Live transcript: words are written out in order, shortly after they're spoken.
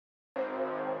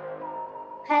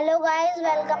Hello guys,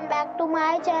 welcome back to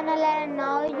my channel and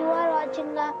now you are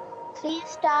watching a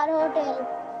 3-star hotel.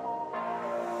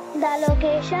 The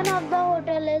location of the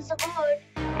hotel is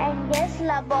good and guests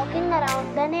love walking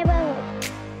around the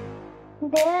neighborhood.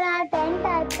 There are 10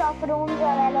 types of rooms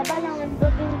available on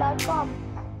booking.com.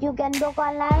 You can book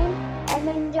online and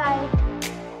enjoy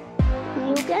it.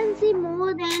 You can see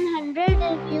more than 100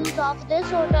 reviews of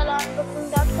this hotel on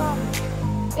booking.com.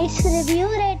 Its review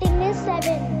rating is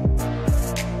 7.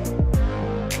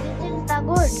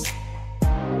 Good.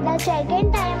 The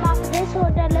check-in time of this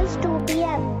hotel is 2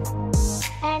 p.m.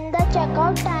 and the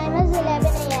check-out time is 11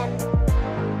 a.m.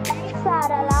 Pets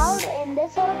are allowed in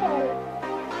this hotel.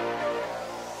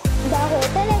 The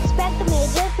hotel accepts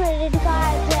major credit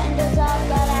cards and reserves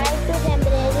the right to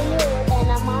temporarily hold an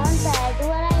amount prior to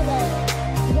arrival.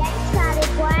 Guests are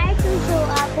required to show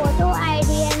a photo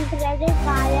ID and credit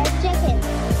card at check-in.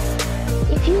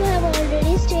 If you have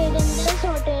already stayed in this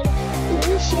hotel,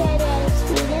 please share your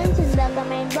experience in the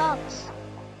comment box.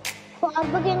 For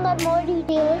booking or more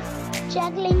details,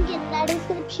 check link in the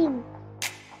description.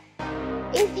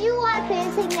 If you are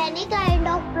facing any kind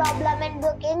of problem in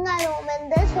booking a room in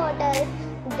this hotel,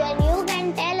 then you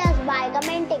can tell us by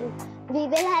commenting. We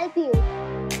will help you.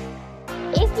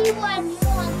 If you are new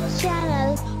on this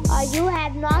channel or you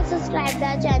have not subscribed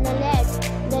our channel yet,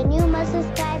 then you must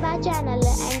subscribe our channel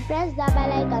and press the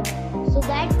bell icon so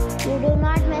that you do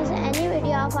not miss any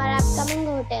video of our upcoming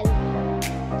hotel.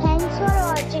 Thanks for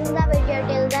watching the video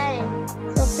till the end.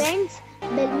 So friends,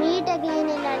 we'll meet again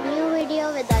in a new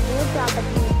video with a new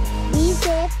property. Be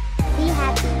safe, be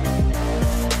happy.